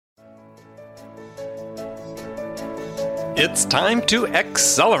It's time to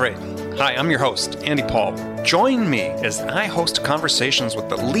accelerate. Hi, I'm your host, Andy Paul. Join me as I host conversations with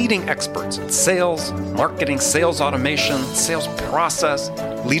the leading experts in sales, marketing, sales automation, sales process,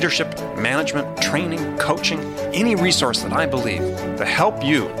 leadership, management, training, coaching, any resource that I believe to help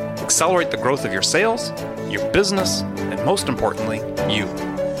you accelerate the growth of your sales, your business, and most importantly, you.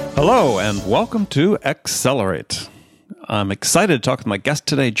 Hello, and welcome to Accelerate. I'm excited to talk with my guest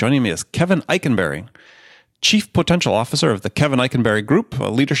today. Joining me is Kevin Eikenberry, Chief Potential Officer of the Kevin Eikenberry Group, a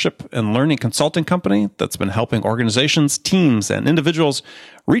leadership and learning consulting company that's been helping organizations, teams, and individuals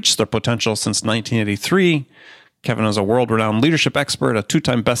reach their potential since 1983. Kevin is a world-renowned leadership expert, a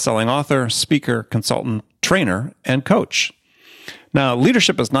two-time best-selling author, speaker, consultant, trainer, and coach. Now,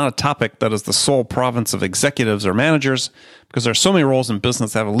 leadership is not a topic that is the sole province of executives or managers, because there are so many roles in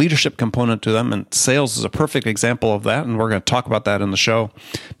business that have a leadership component to them, and sales is a perfect example of that, and we're going to talk about that in the show.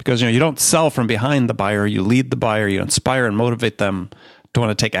 Because you don't sell from behind the buyer, you lead the buyer, you inspire and motivate them to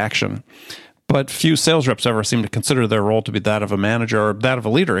want to take action. But few sales reps ever seem to consider their role to be that of a manager or that of a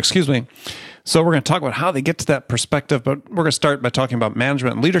leader, So we're going to talk about how they get to that perspective, but we're going to start by talking about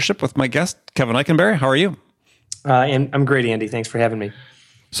management and leadership with my guest, Kevin Eikenberry. How are you? And I'm great, Andy. Thanks for having me.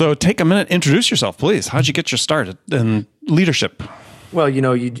 So take a minute, introduce yourself, please. How'd you get your start in leadership? Well,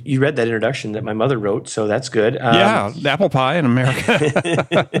 you read that introduction that my mother wrote, so that's good. Yeah, apple pie in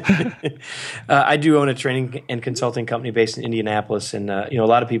America. I do own a training and consulting company based in Indianapolis, and a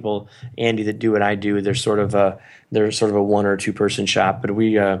lot of people, Andy, that do what I do, they're sort of a one or two person shop, but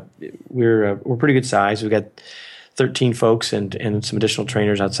we're pretty good size. We've got 13 folks and some additional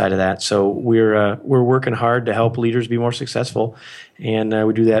trainers outside of that. So we're working hard to help leaders be more successful, and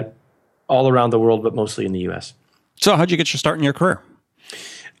we do that all around the world, but mostly in the U.S. So how'd you get your start in your career?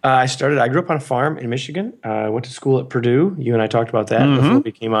 I grew up on a farm in Michigan. I went to school at Purdue. You and I talked about that before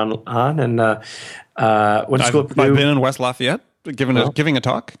we came on and went to school at Purdue. I've been in West Lafayette giving a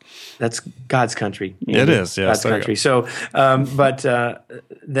talk. That's God's country. Andy. It is, yes. God's country. So, but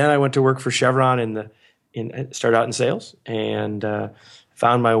then I went to work for Chevron started out in sales and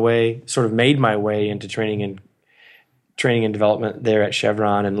found my way, sort of made my way into training and development there at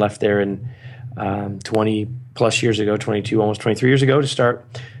Chevron, and left there in 20 plus years ago, 22, almost 23 years ago, to start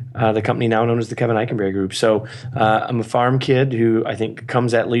the company now known as the Kevin Eikenberry Group. So I'm a farm kid who I think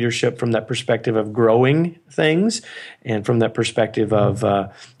comes at leadership from that perspective of growing things, and from that perspective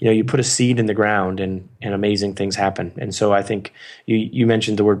of you put a seed in the ground and amazing things happen. And so I think you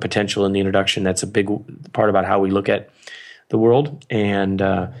mentioned the word potential in the introduction. That's a big part about how we look at the world, and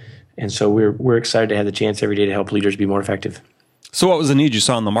so we're excited to have the chance every day to help leaders be more effective. So what was the need you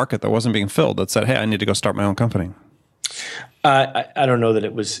saw in the market that wasn't being filled that said, hey, I need to go start my own company? I don't know that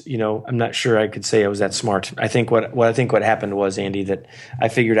it was, I'm not sure I could say I was that smart. I think what happened was, Andy, that I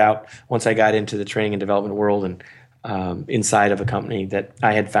figured out once I got into the training and development world and inside of a company that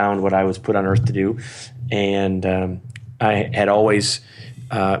I had found what I was put on earth to do. And I had always,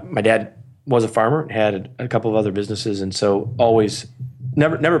 my dad was a farmer, had a couple of other businesses, and so always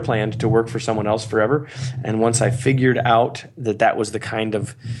never planned to work for someone else forever. And once I figured out that was the kind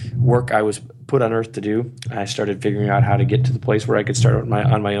of work I was put on earth to do, I started figuring out how to get to the place where I could start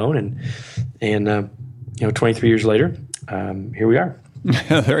on my own. And 23 years later, here we are.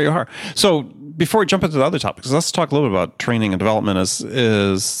 There you are. So before we jump into the other topics, let's talk a little bit about training and development.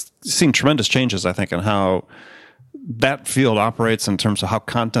 Is seeing tremendous changes, I think, in how that field operates in terms of how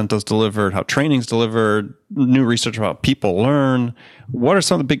content is delivered, how training is delivered, new research about people learn. What are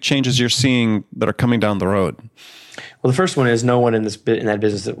some of the big changes you're seeing that are coming down the road? Well, the first one is no one in that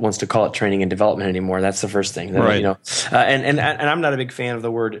business that wants to call it training and development anymore. That's the first thing. Right. And I'm not a big fan of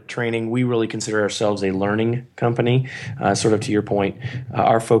the word training. We really consider ourselves a learning company. Sort of to your point,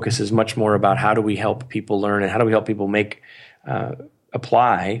 our focus is much more about how do we help people learn and how do we help people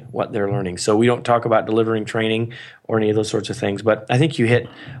apply what they're learning. So we don't talk about delivering training or any of those sorts of things. But I think you hit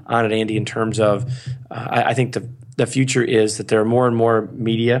on it, Andy, in terms of I think the future is that there are more and more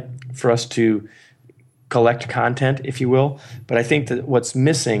media for us to collect content, if you will. But I think that what's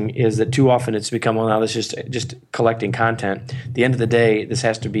missing is that too often it's become, well, now this is just collecting content. At the end of the day, this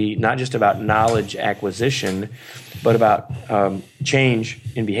has to be not just about knowledge acquisition, but about change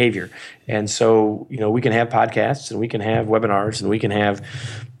in behavior. And so, we can have podcasts and we can have webinars and we can have,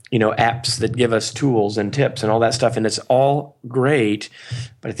 apps that give us tools and tips and all that stuff. And it's all great.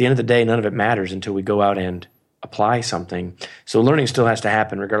 But at the end of the day, none of it matters until we go out and apply something. So learning still has to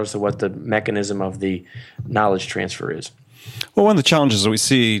happen regardless of what the mechanism of the knowledge transfer is. Well, one of the challenges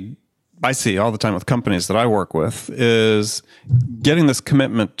that I see all the time with companies that I work with is getting this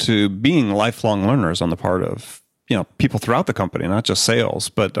commitment to being lifelong learners on the part of people throughout the company, not just sales.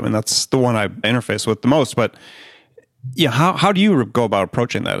 But I mean, that's the one I interface with the most. But Yeah, how do you go about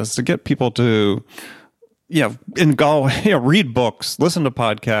approaching that? Is to get people to, and go, read books, listen to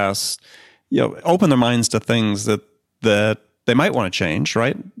podcasts, open their minds to things that they might want to change,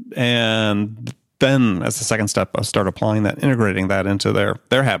 right? And then, as the second step, start applying that, integrating that into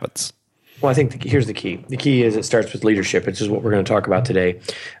their habits. Well, I think here's the key. The key is it starts with leadership, which is what we're going to talk about today.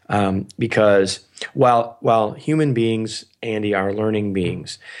 Because while human beings, Andy, are learning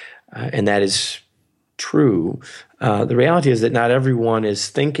beings, and that is true, the reality is that not everyone is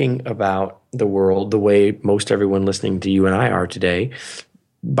thinking about the world the way most everyone listening to you and I are today,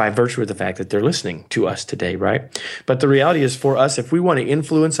 by virtue of the fact that they're listening to us today, right? But the reality is, for us, if we want to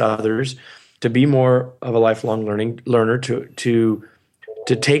influence others to be more of a lifelong learner, to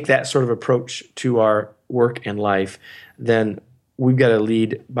take that sort of approach to our work and life, then we've got to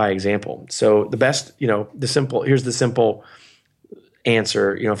lead by example. So the best, here's the simple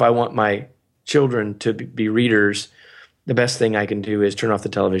answer. If I want my children to be readers, the best thing I can do is turn off the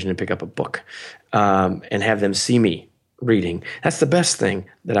television and pick up a book, and have them see me reading. That's the best thing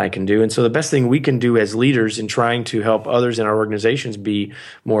that I can do. And so the best thing we can do as leaders in trying to help others in our organizations be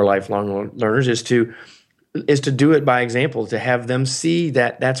more lifelong learners is to do it by example, to have them see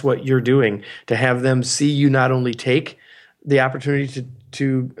that that's what you're doing, to have them see you not only take the opportunity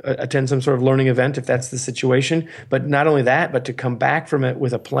to attend some sort of learning event if that's the situation, but not only that, but to come back from it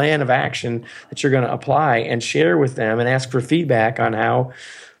with a plan of action that you're going to apply and share with them and ask for feedback on how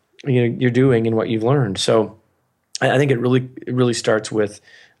you're doing and what you've learned. So I think it really starts with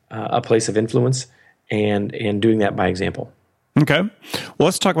a place of influence and doing that by example. Okay. Well,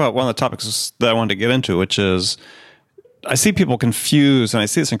 let's talk about one of the topics that I wanted to get into, which is I see people confuse, and I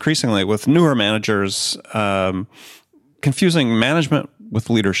see this increasingly with newer managers, confusing management with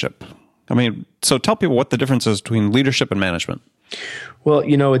leadership. I mean, so tell people what the difference is between leadership and management. Well,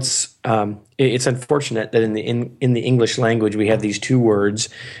 it's unfortunate that in the English language we have these two words,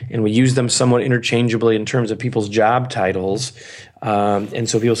 and we use them somewhat interchangeably in terms of people's job titles. And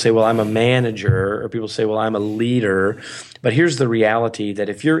so people say, "Well, I'm a manager," or people say, "Well, I'm a leader." But here's the reality: that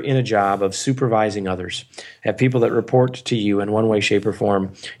if you're in a job of supervising others, have people that report to you in one way, shape, or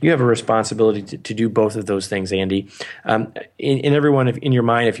form, you have a responsibility to do both of those things, Andy. In everyone, in your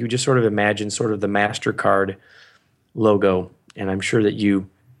mind, if you just sort of imagine sort of the MasterCard logo. And I'm sure that you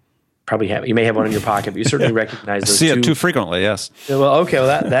probably you may have one in your pocket, but you certainly recognize those. See it too frequently, yes. Well, okay,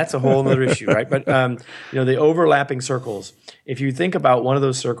 that's a whole other issue, right? But the overlapping circles. If you think about one of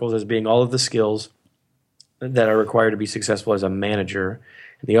those circles as being all of the skills that are required to be successful as a manager,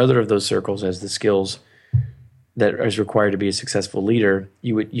 and the other of those circles as the skills that is required to be a successful leader,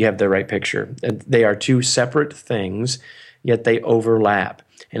 you have the right picture. And they are two separate things, yet they overlap.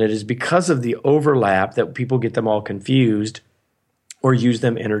 And it is because of the overlap that people get them all confused or use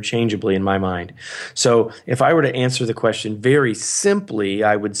them interchangeably in my mind. So if I were to answer the question very simply,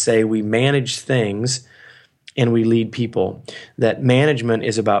 I would say we manage things and we lead people. That management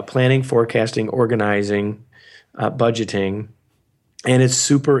is about planning, forecasting, organizing, budgeting, and it's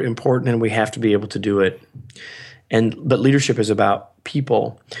super important and we have to be able to do it. But leadership is about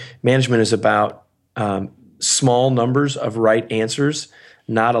people. Management is about small numbers of right answers.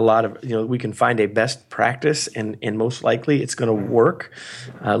 Not a lot of, we can find a best practice and most likely it's going to work.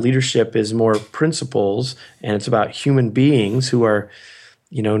 Leadership is more principles, and it's about human beings who are,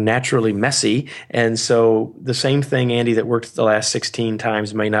 naturally messy. And so the same thing, Andy, that worked the last 16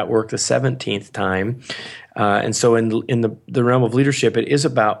 times may not work the 17th time. And so in the realm of leadership, it is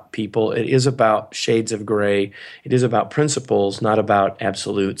about people. It is about shades of gray. It is about principles, not about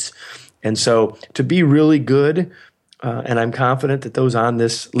absolutes. And so to be really good, and I'm confident that those on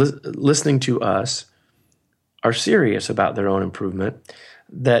this listening to us are serious about their own improvement,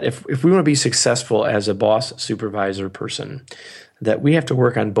 that if we want to be successful as a boss, supervisor person, that we have to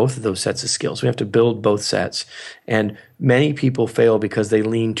work on both of those sets of skills. We have to build both sets. And many people fail because they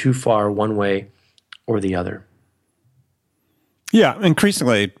lean too far one way or the other. Yeah,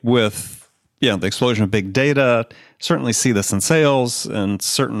 increasingly with the explosion of big data, certainly see this in sales and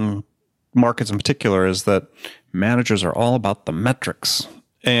certain markets in particular, is that managers are all about the metrics,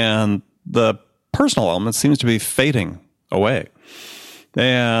 and the personal element seems to be fading away.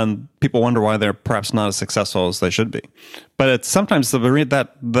 And people wonder why they're perhaps not as successful as they should be. But it's sometimes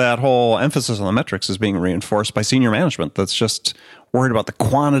that whole emphasis on the metrics is being reinforced by senior management that's just worried about the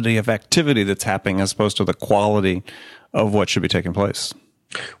quantity of activity that's happening as opposed to the quality of what should be taking place.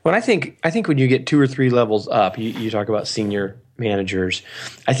 Well, I think when you get 2 or 3 levels up, you talk about senior managers.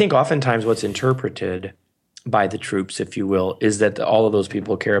 I think oftentimes what's interpreted by the troops, if you will, is that all of those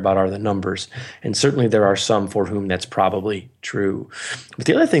people care about are the numbers. And certainly there are some for whom that's probably true. But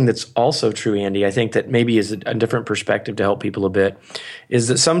the other thing that's also true, Andy, I think that maybe is a different perspective to help people a bit, is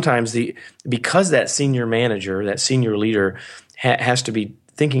that sometimes because that senior manager, that senior leader has to be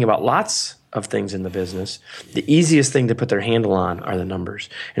thinking about lots of things in the business, the easiest thing to put their handle on are the numbers.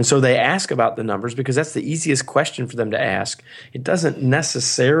 And so they ask about the numbers because that's the easiest question for them to ask. It doesn't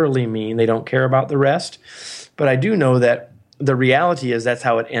necessarily mean they don't care about the rest, but I do know that the reality is that's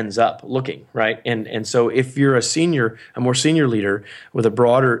how it ends up looking, right? And so if you're a more senior leader with a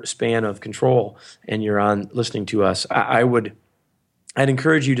broader span of control and you're on listening to us, I'd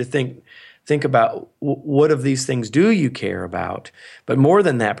encourage you to think about what of these things do you care about, but more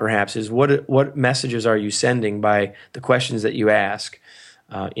than that, perhaps, is what messages are you sending by the questions that you ask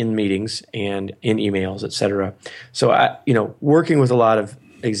in meetings and in emails, et cetera. So, working with a lot of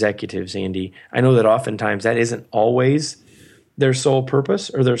executives, Andy, I know that oftentimes that isn't always their sole purpose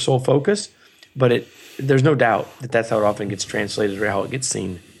or their sole focus, but there's no doubt that that's how it often gets translated or how it gets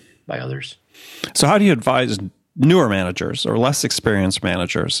seen by others. So, how do you advise newer managers or less experienced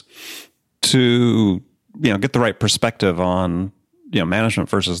managers to get the right perspective on management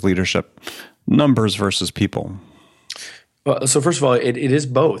versus leadership, numbers versus people? Well, so first of all, it is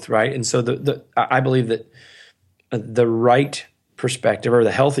both, right? And so I believe that the right perspective or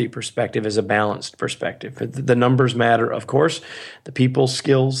the healthy perspective is a balanced perspective. The numbers matter, of course. The people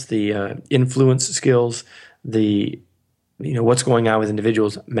skills, the influence skills, what's going on with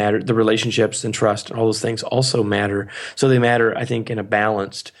individuals matter. The relationships and trust and all those things also matter. So they matter, I think, in a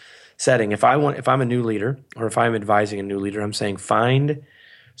balanced setting. If I'm a new leader or if I'm advising a new leader, I'm saying find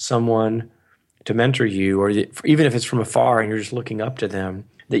someone to mentor you, or even if it's from afar and you're just looking up to them,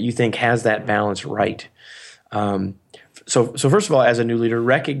 that you think has that balance right. So first of all, as a new leader,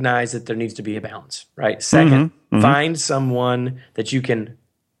 recognize that there needs to be a balance, right? Second, find someone that you can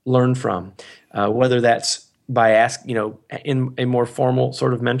learn from, whether that's by in a more formal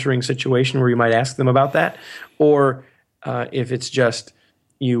sort of mentoring situation where you might ask them about that, or if it's just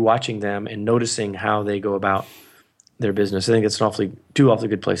you watching them and noticing how they go about their business. I think it's two awfully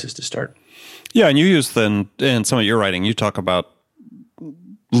good places to start. Yeah, and you use then in some of your writing, you talk about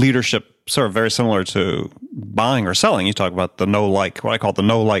leadership sort of very similar to buying or selling. You talk about what I call the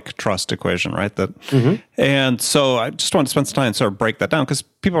no-like trust equation, right? And so I just want to spend some time and sort of break that down, because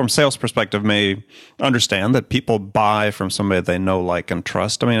people from a sales perspective may understand that people buy from somebody they know, like, and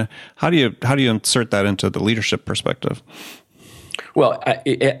trust. I mean, how do you insert that into the leadership perspective? Well,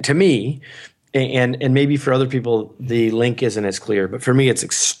 to me, and maybe for other people, the link isn't as clear, but for me, it's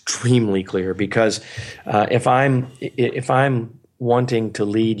extremely clear, because if I'm wanting to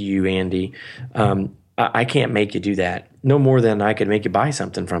lead you, Andy, I can't make you do that. No more than I could make you buy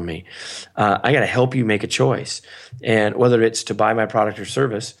something from me. I got to help you make a choice, and whether it's to buy my product or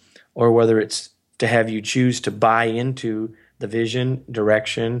service, or whether it's to have you choose to buy into the vision,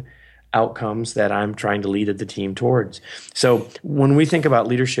 direction, outcomes that I'm trying to lead the team towards. So when we think about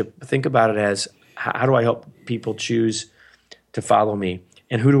leadership, think about it as, how do I help people choose to follow me?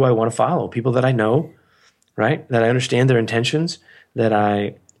 And who do I want to follow? People that I know, right? That I understand their intentions, that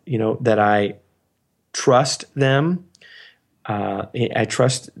I trust them. I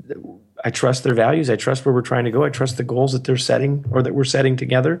trust their values. I trust where we're trying to go. I trust the goals that they're setting or that we're setting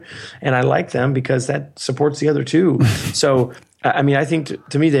together. And I like them because that supports the other two. So, I mean, I think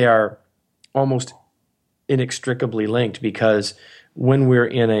to me they are almost inextricably linked, because when we're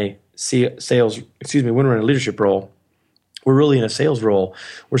in a when we're in a leadership role, we're really in a sales role.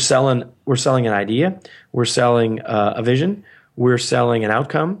 We're selling an idea. We're selling a vision. We're selling an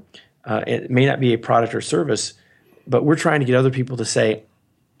outcome. It may not be a product or service, but we're trying to get other people to say,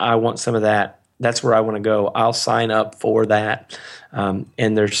 I want some of that. That's where I want to go. I'll sign up for that.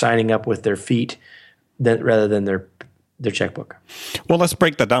 And they're signing up with their feet rather than their checkbook. Well, let's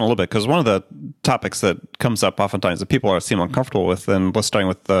break that down a little bit, because one of the topics that comes up oftentimes that people seem uncomfortable with, and let's start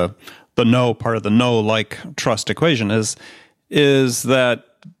with the no part of the no-like trust equation, is that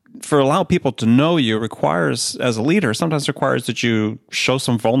for allow people to know you requires, as a leader, sometimes requires that you show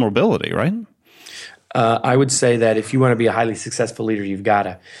some vulnerability, right? I would say that if you want to be a highly successful leader, you've got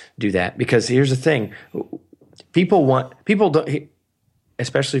to do that, because here's the thing: people don't,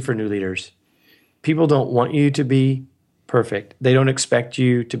 especially for new leaders, people don't want you to be perfect. They don't expect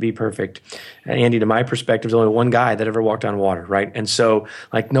you to be perfect. Andy, to my perspective, there's only one guy that ever walked on water, right? And so,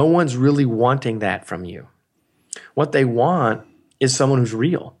 no one's really wanting that from you. What they want is someone who's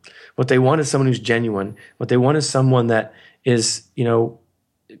real. What they want is someone who's genuine. What they want is someone that is,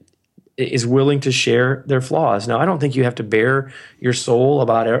 is willing to share their flaws. Now, I don't think you have to bare your soul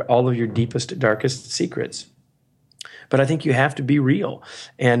about all of your deepest, darkest secrets, but I think you have to be real.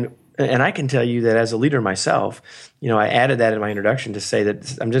 And I can tell you that as a leader myself, I added that in my introduction to say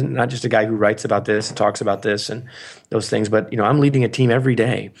that I'm just not just a guy who writes about this and talks about this and those things, but I'm leading a team every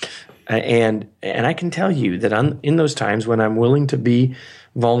day, and I can tell you that in those times when I'm willing to be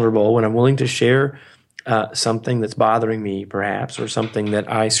vulnerable, when I'm willing to share something that's bothering me, perhaps, or something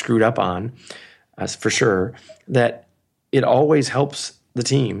that I screwed up on, for sure, that it always helps the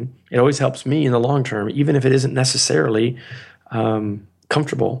team. It always helps me in the long term, even if it isn't necessarily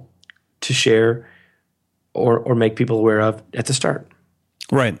comfortable to share or make people aware of at the start.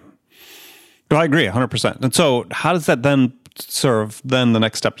 Right. But I agree 100%. And so how does that then serve? Then the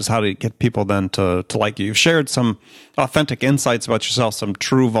next step is how do you get people then to like you? You've shared some authentic insights about yourself, some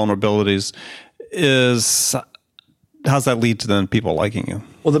true vulnerabilities. How's that lead to then people liking you?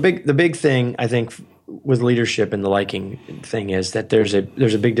 Well, the big thing I think with leadership and the liking thing is that there's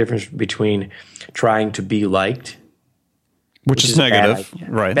a big difference between trying to be liked, which is negative,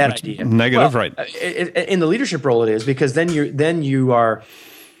 right? Bad idea. Negative, right? In the leadership role, it is, because then you are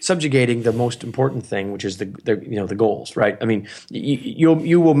subjugating the most important thing, which is the goals, right? I mean,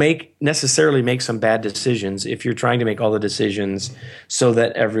 you will necessarily make some bad decisions if you're trying to make all the decisions so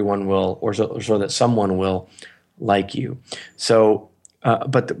that everyone will, or so that someone will like you. So,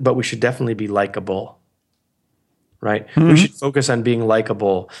 but we should definitely be likable, right? Mm-hmm. We should focus on being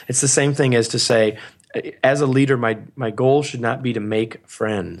likable. It's the same thing as to say, as a leader, my goal should not be to make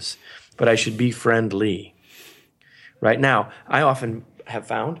friends, but I should be friendly. Right now, I often have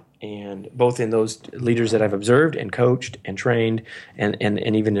found, and both in those leaders that I've observed and coached and trained,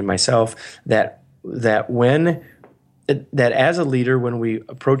 and even in myself, that as a leader, when we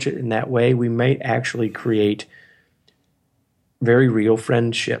approach it in that way, we may actually create very real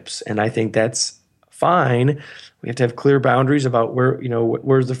friendships, and I think that's fine. We have to have clear boundaries about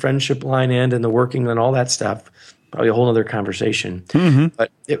where's the friendship line end and the working and all that stuff. Probably a whole other conversation.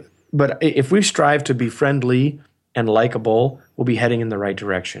 Mm-hmm. But if we strive to be friendly and likable, we'll be heading in the right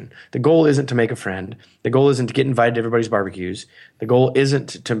direction. The goal isn't to make a friend. The goal isn't to get invited to everybody's barbecues. The goal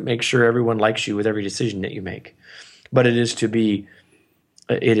isn't to make sure everyone likes you with every decision that you make. But it is to be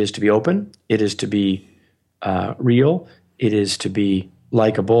open. It is to be real. It is to be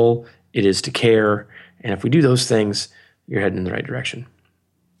likable. It is to care. And if we do those things, you're heading in the right direction.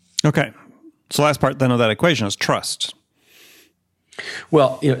 Okay. So last part then of that equation is trust.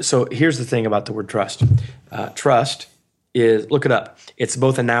 Well, so here's the thing about the word trust. Trust is, look it up, it's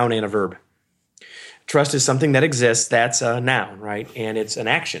both a noun and a verb. Trust is something that exists. That's a noun, right? And it's an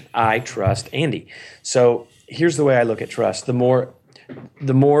action. I trust Andy. So here's the way I look at trust. The more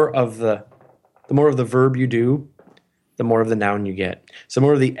of the verb you do, the more of the noun you get. So the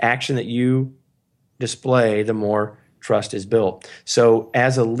more of the action that you display, the more trust is built. So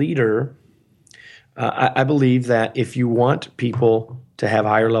as a leader, I believe that if you want people to have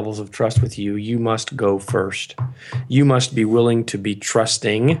higher levels of trust with you, you must go first. You must be willing to be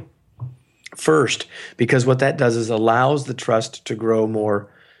trusting first, because what that does is allows the trust to grow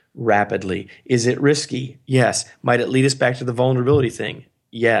more rapidly. Is it risky? Yes. Might it lead us back to the vulnerability thing?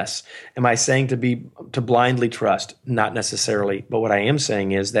 Yes. Am I saying to blindly trust? Not necessarily. But what I am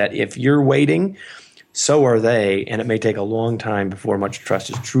saying is that if you're waiting, so are they, and it may take a long time before much trust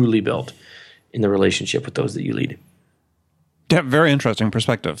is truly built in the relationship with those that you lead. Yeah, very interesting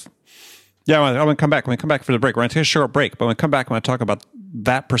perspective. Yeah, I'm going to come back. When we come back for the break, we're going to take a short break, but when we come back, I'm going to talk about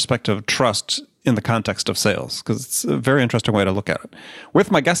that perspective of trust in the context of sales, because it's a very interesting way to look at it.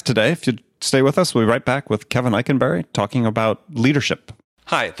 With my guest today, if you stay with us, we'll be right back with Kevin Eikenberry talking about leadership.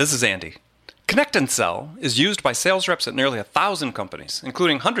 Hi, this is Andy. Connect and Sell is used by sales reps at nearly 1,000 companies,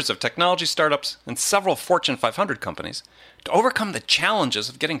 including hundreds of technology startups and several Fortune 500 companies, to overcome the challenges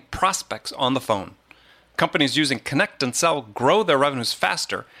of getting prospects on the phone. Companies using Connect and Sell grow their revenues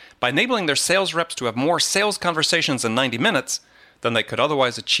faster by enabling their sales reps to have more sales conversations in 90 minutes than they could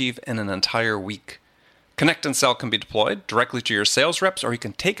otherwise achieve in an entire week. Connect and Sell can be deployed directly to your sales reps, or you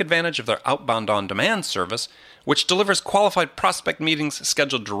can take advantage of their outbound on-demand service, which delivers qualified prospect meetings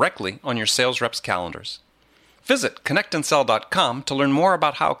scheduled directly on your sales reps' calendars. Visit connectandsell.com to learn more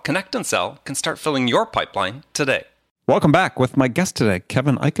about how Connect and Sell can start filling your pipeline today. Welcome back with my guest today,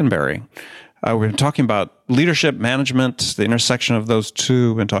 Kevin Eikenberry. We've been talking about leadership, management, the intersection of those two.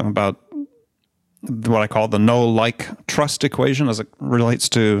 We've been talking about what I call the know-like-trust equation as it relates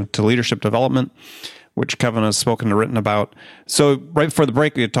to leadership development, which Kevin has spoken and written about. So right before the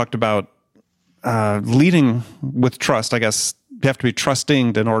break, we had talked about leading with trust. I guess you have to be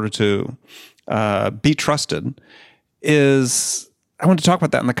trusting in order to be trusted. I want to talk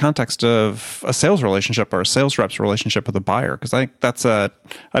about that in the context of a sales relationship or a sales rep's relationship with a buyer, because I think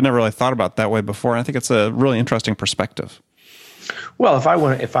I never really thought about it that way before. And I think it's a really interesting perspective. Well,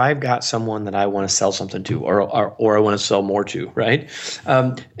 if I've got someone that I want to sell something to, or I want to sell more to, right?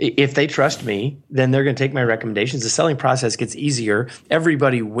 If they trust me, then they're going to take my recommendations. The selling process gets easier.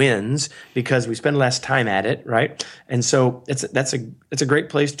 Everybody wins because we spend less time at it, right? And so it's a great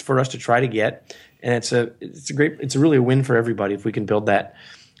place for us to try to get, and it's really a win for everybody if we can build that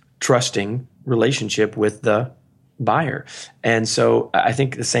trusting relationship with the buyer. And so I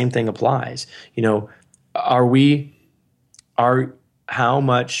think the same thing applies.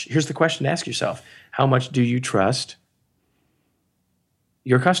 Here's the question to ask yourself. How much do you trust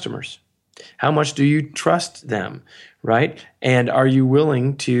your customers? How much do you trust them, right? And are you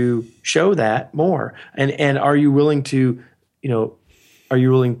willing to show that more? And are you willing to,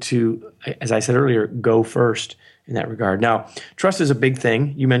 as I said earlier, go first in that regard? Now, trust is a big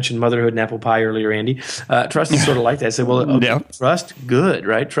thing. You mentioned motherhood and apple pie earlier, Andy. Trust is sort of like that. I said, well, okay, trust, good,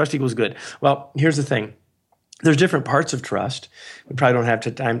 right? Trust equals good. Well, here's the thing. There's different parts of trust. We probably don't have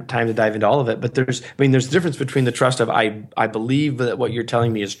time to dive into all of it, but there's a difference between the trust of I believe that what you're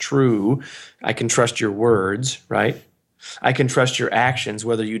telling me is true. I can trust your words, right? I can trust your actions,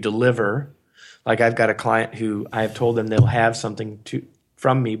 whether you deliver. Like I've got a client who I have told them they'll have something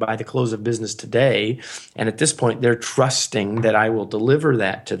from me by the close of business today, and at this point they're trusting that I will deliver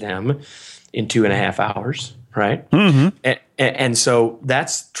that to them in 2.5 hours. Right? Mm-hmm. And so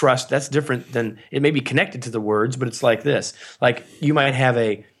that's trust. That's different than, it may be connected to the words, but it's like this. Like you might have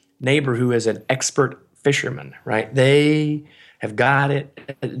a neighbor who is an expert fisherman, right? They have got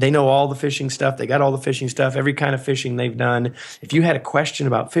it. They know all the fishing stuff. They got all the fishing stuff, every kind of fishing they've done. If you had a question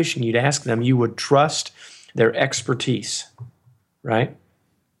about fishing, you'd ask them, you would trust their expertise, right?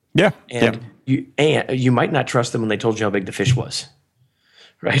 Yeah. And you might not trust them when they told you how big the fish was.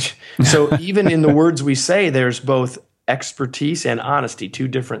 Right. So even in the words we say, there's both expertise and honesty, two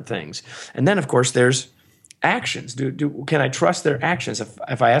different things. And then, of course, there's actions. Can I trust their actions?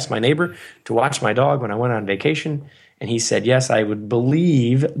 If I asked my neighbor to watch my dog when I went on vacation and he said yes, I would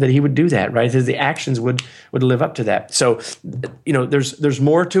believe that he would do that, right? That the actions would live up to that. So, there's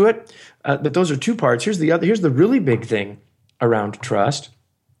more to it, but those are two parts. Here's the really big thing around trust,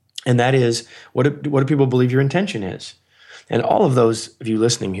 and that is what do people believe your intention is? And all of those of you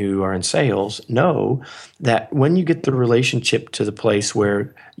listening who are in sales know that when you get the relationship to the place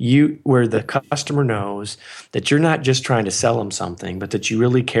where the customer knows that you're not just trying to sell them something, but that you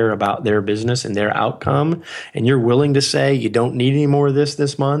really care about their business and their outcome, and you're willing to say you don't need any more of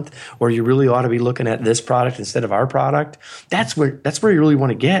this month, or you really ought to be looking at this product instead of our product, that's where you really want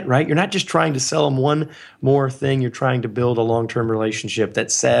to get, right? You're not just trying to sell them one more thing. You're trying to build a long-term relationship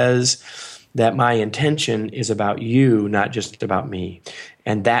that says that my intention is about you, not just about me.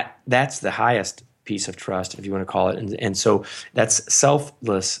 And that's the highest piece of trust, if you want to call it. And so that's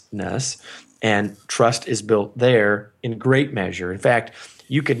selflessness, and trust is built there in great measure. In fact,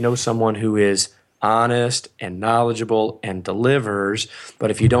 you could know someone who is honest and knowledgeable and delivers,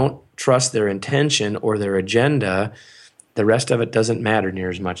 but if you don't trust their intention or their agenda, the rest of it doesn't matter near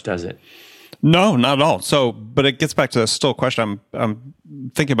as much, does it? No, not at all. So, but it gets back to still a question I'm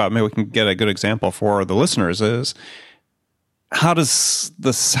thinking about. Maybe we can get a good example for the listeners. Is how does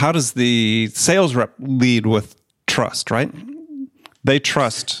the sales rep lead with trust? Right? They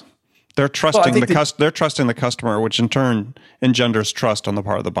trust. They're trusting they're trusting the customer, which in turn engenders trust on the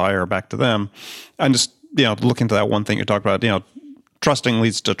part of the buyer back to them. And just look into that one thing you talked about. Trusting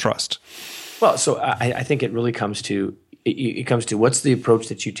leads to trust. Well, so I think it really comes to. It comes to what's the approach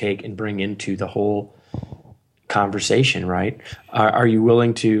that you take and bring into the whole conversation, right? Are you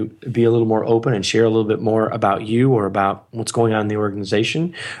willing to be a little more open and share a little bit more about you or about what's going on in the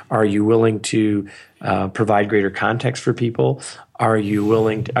organization? Are you willing to provide greater context for people? Are you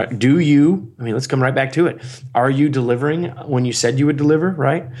willing to, let's come right back to it. Are you delivering when you said you would deliver,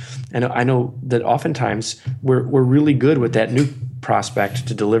 right? And I know that oftentimes we're really good with that new prospect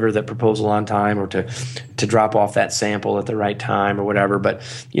to deliver that proposal on time or to drop off that sample at the right time or whatever. But,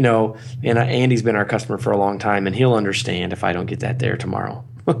 and Andy's been our customer for a long time, and he'll understand if I don't get that there tomorrow.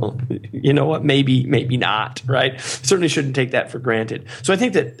 You know what? Maybe not, right? Certainly shouldn't take that for granted. So I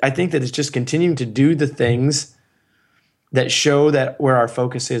think that it's just continuing to do the things that show that where our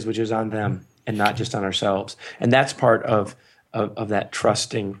focus is, which is on them and not just on ourselves. And that's part of that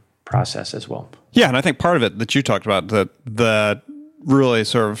trusting process as well. Yeah, and I think part of it that you talked about that really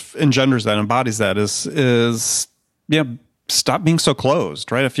sort of engenders that, embodies that is stop being so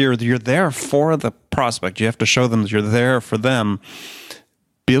closed, right? If you're there for the prospect, you have to show them that you're there for them.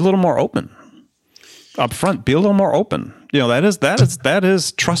 Be a little more open. up front. Be a little more open. That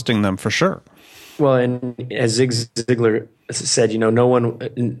is trusting them for sure. Well, and as Zig Ziglar said, no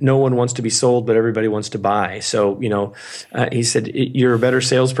one wants to be sold, but everybody wants to buy. So, he said you're a better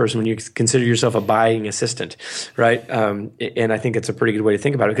salesperson when you consider yourself a buying assistant, right? And I think it's a pretty good way to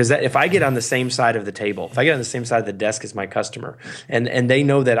think about it, because if I get on the same side of the table, if I get on the same side of the desk as my customer, and they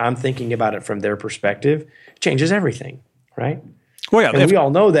know that I'm thinking about it from their perspective, it changes everything, right? Well, yeah, and we all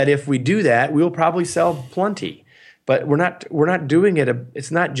know that if we do that, we'll probably sell plenty. But we're not doing it.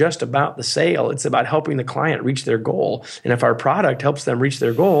 It's not just about the sale. It's about helping the client reach their goal. And if our product helps them reach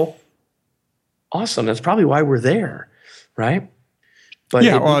their goal, awesome. That's probably why we're there, right? But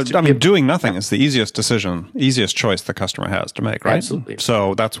doing nothing is the easiest choice the customer has to make, right? Absolutely.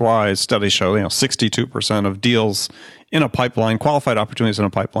 So that's why studies show 62% of deals in a pipeline, qualified opportunities in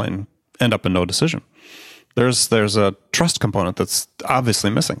a pipeline, end up in no decision. There's a trust component that's obviously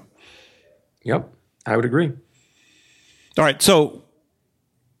missing. Yep, I would agree. All right, so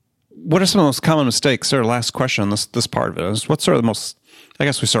what are some of those common mistakes? Sort of last question on this part of it is, what's sort of the most, I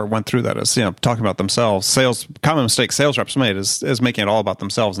guess we sort of went through that as, talking about themselves. Common mistake sales reps made is making it all about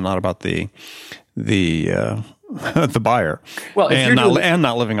themselves and not about the the buyer. Well, and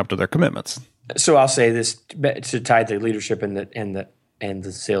not living up to their commitments. So I'll say this to tie the leadership and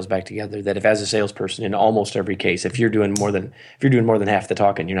the sales back together, that if as a salesperson, in almost every case, if you're doing more than half the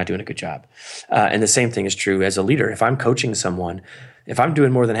talking, you're not doing a good job. And the same thing is true as a leader. If I'm coaching someone, if I'm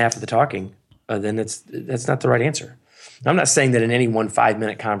doing more than half of the talking, then that's not the right answer. I'm not saying that in any one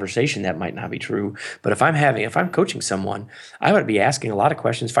 5-minute conversation that might not be true, but if I'm coaching someone, I would be asking a lot of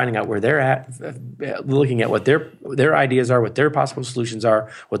questions, finding out where they're at, looking at what their ideas are, what their possible solutions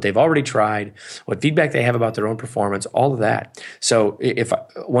are, what they've already tried, what feedback they have about their own performance, all of that. So if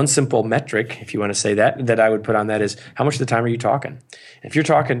one simple metric, if you want to say that I would put on that is, how much of the time are you talking? If you're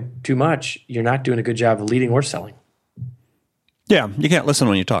talking too much, you're not doing a good job of leading or selling. Yeah, you can't listen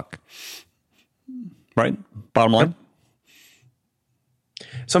when you talk. Right? Bottom line?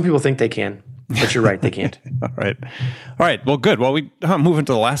 Some people think they can, but you're right, they can't. All right. Well, good. Well, we move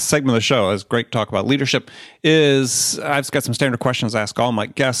into the last segment of the show. It's great to talk about leadership. I've got some standard questions to ask all my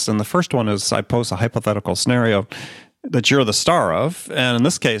guests, and the first one is, I pose a hypothetical scenario that you're the star of, and in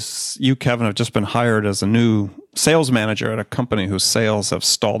this case, you, Kevin, have just been hired as a new sales manager at a company whose sales have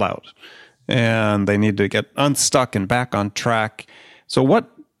stalled out, and they need to get unstuck and back on track. So what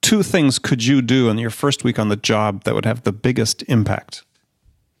 2 things could you do in your first week on the job that would have the biggest impact?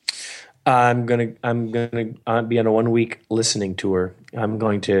 I'm gonna be on a 1-week listening tour. I'm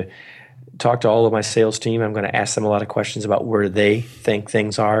going to talk to all of my sales team. I'm going to ask them a lot of questions about where they think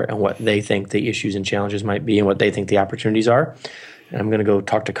things are and what they think the issues and challenges might be and what they think the opportunities are. And I'm going to go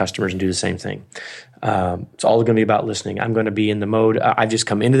talk to customers and do the same thing. It's all going to be about listening. I'm going to be in the mode. I've just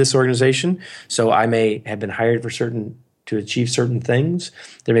come into this organization, so I may have been hired to achieve certain things.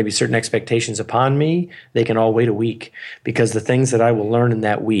 There may be certain expectations upon me. They can all wait a week, because the things that I will learn in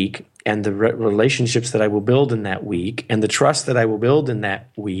that week and the relationships that I will build in that week and the trust that I will build in that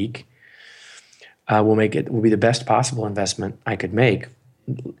week will be the best possible investment I could make.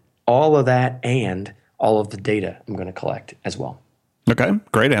 All of that and all of the data I'm going to collect as well. Okay,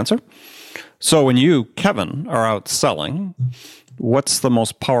 great answer. So when you, Kevin, are out selling, what's the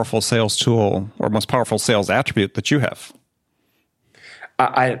most powerful sales tool or most powerful sales attribute that you have?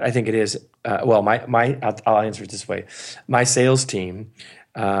 I think it is, I'll answer it this way. My sales team,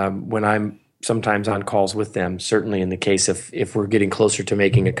 when I'm sometimes on calls with them, certainly in the case if we're getting closer to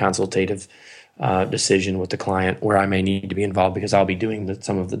making a consultative decision with the client where I may need to be involved because I'll be doing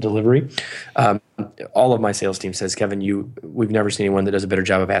some of the delivery, all of my sales team says, Kevin, we've never seen anyone that does a better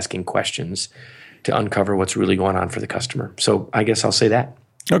job of asking questions to uncover what's really going on for the customer. So I guess I'll say that.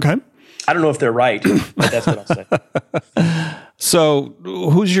 Okay. I don't know if they're right, but that's what I'll say. So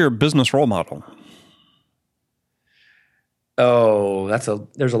who's your business role model? Oh,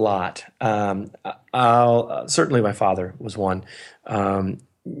 there's a lot. Certainly my father was one.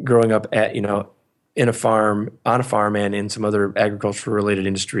 Growing up on a farm and in some other agricultural related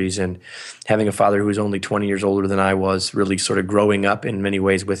industries, and having a father who was only 20 years older than I was, really sort of growing up in many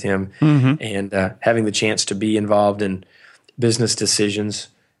ways with him, and having the chance to be involved in business decisions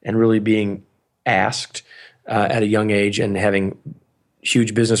and really being asked at a young age and having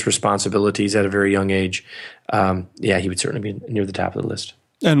huge business responsibilities at a very young age. He would certainly be near the top of the list.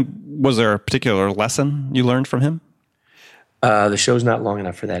 And was there a particular lesson you learned from him? The show's not long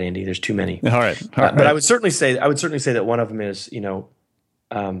enough for that, Andy. There's too many. All right. But I would certainly say that one of them is,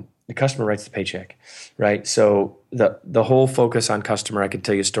 the customer writes the paycheck, right? So the whole focus on customer, I could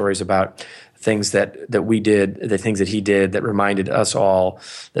tell you stories about things that we did, the things that he did that reminded us all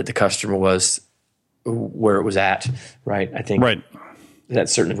that the customer was where it was at, right? I think that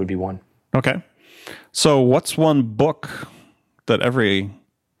certainly would be one. Okay. So what's one book that every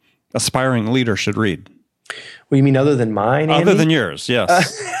aspiring leader should read? Well, you mean other than mine, Andy? Other than yours,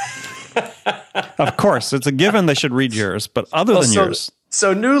 yes. Of course, it's a given they should read yours, but other than yours.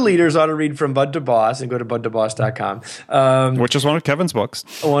 So new leaders ought to read From Bud to Boss and go to budtoboss.com. Which is one of Kevin's books.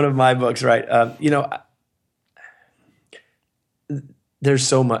 One of my books, right. There's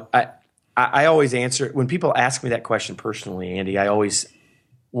so much. I always answer, when people ask me that question personally, Andy, I always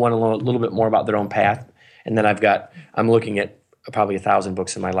want to know a little bit more about their own path. And then I'm looking at probably 1,000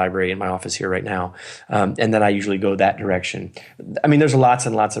 books in my library in my office here right now. And then I usually go that direction. I mean, there's lots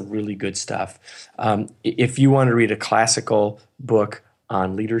and lots of really good stuff. If you want to read a classical book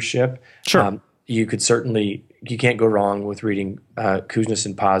on leadership, sure. You can't go wrong with reading Kuznets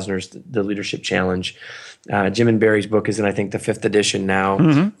and Posner's The Leadership Challenge. Jim and Barry's book is in, I think, the 5th edition now.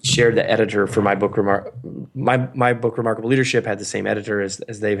 Mm-hmm. Shared the editor for my book, my book, Remarkable Leadership, had the same editor as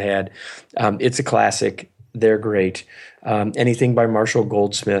they've had. It's a classic. They're great. Anything by Marshall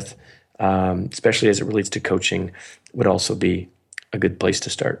Goldsmith, especially as it relates to coaching, would also be a good place to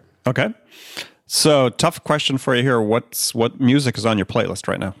start. Okay. So, tough question for you here. What music is on your playlist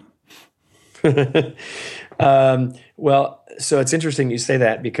right now? Well, so it's interesting you say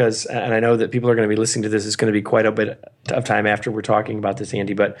that because, and I know that people are going to be listening to this, it's going to be quite a bit of time after we're talking about this,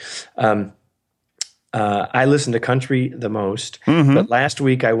 Andy, but I listen to country the most. Mm-hmm. But last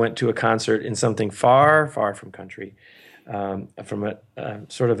week I went to a concert in something far, far from country, from a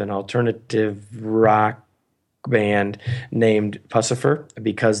sort of an alternative rock band named Pussifer,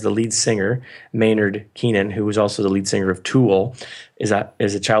 because the lead singer, Maynard Keenan, who was also the lead singer of Tool, is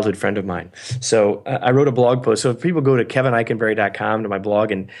a childhood friend of mine. So I wrote a blog post. So if people go to kevinikenberry.com to my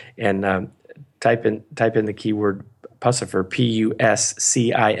blog and type in the keyword Pussifer,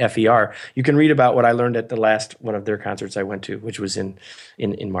 Puscifer, you can read about what I learned at the last one of their concerts I went to, which was in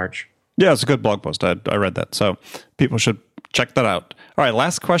March. Yeah, it's a good blog post. I read that. So people should check that out. All right,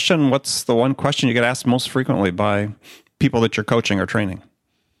 last question. What's the one question you get asked most frequently by people that you're coaching or training?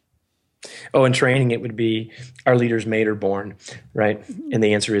 Oh, in training, it would be, are leaders made or born, right? And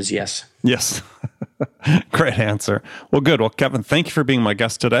the answer is yes. Yes. Great answer. Well, good. Well, Kevin, thank you for being my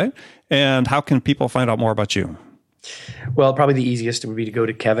guest today. And how can people find out more about you? Well, probably the easiest would be to go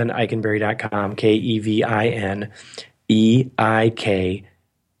to kevinikenberry.com, KEVINEIKEN,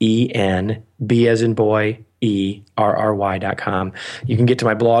 B as in boy, ERRY.com. You can get to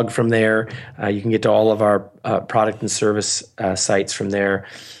my blog from there. You can get to all of our product and service sites from there.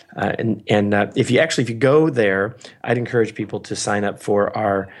 And if you go there, I'd encourage people to sign up for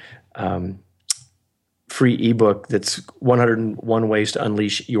our free ebook that's 101 Ways to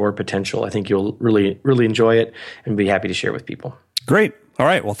Unleash Your Potential. I think you'll really, really enjoy it and be happy to share it with people. Great. All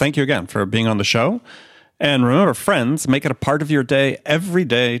right. Well, thank you again for being on the show. And remember, friends, make it a part of your day every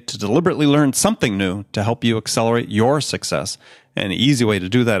day to deliberately learn something new to help you accelerate your success. And an easy way to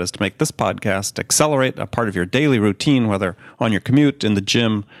do that is to make this podcast accelerate a part of your daily routine, whether on your commute, in the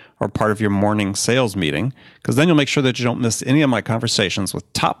gym, or part of your morning sales meeting, because then you'll make sure that you don't miss any of my conversations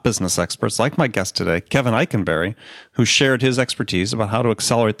with top business experts like my guest today, Kevin Eikenberry, who shared his expertise about how to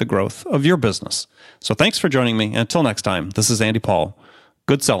accelerate the growth of your business. So thanks for joining me. Until next time, this is Andy Paul.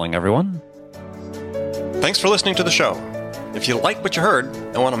 Good selling, everyone. Thanks for listening to the show. If you like what you heard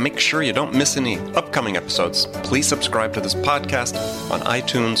and want to make sure you don't miss any upcoming episodes, please subscribe to this podcast on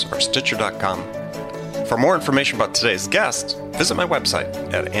iTunes or Stitcher.com. For more information about today's guest, visit my website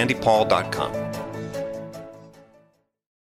at andypaul.com.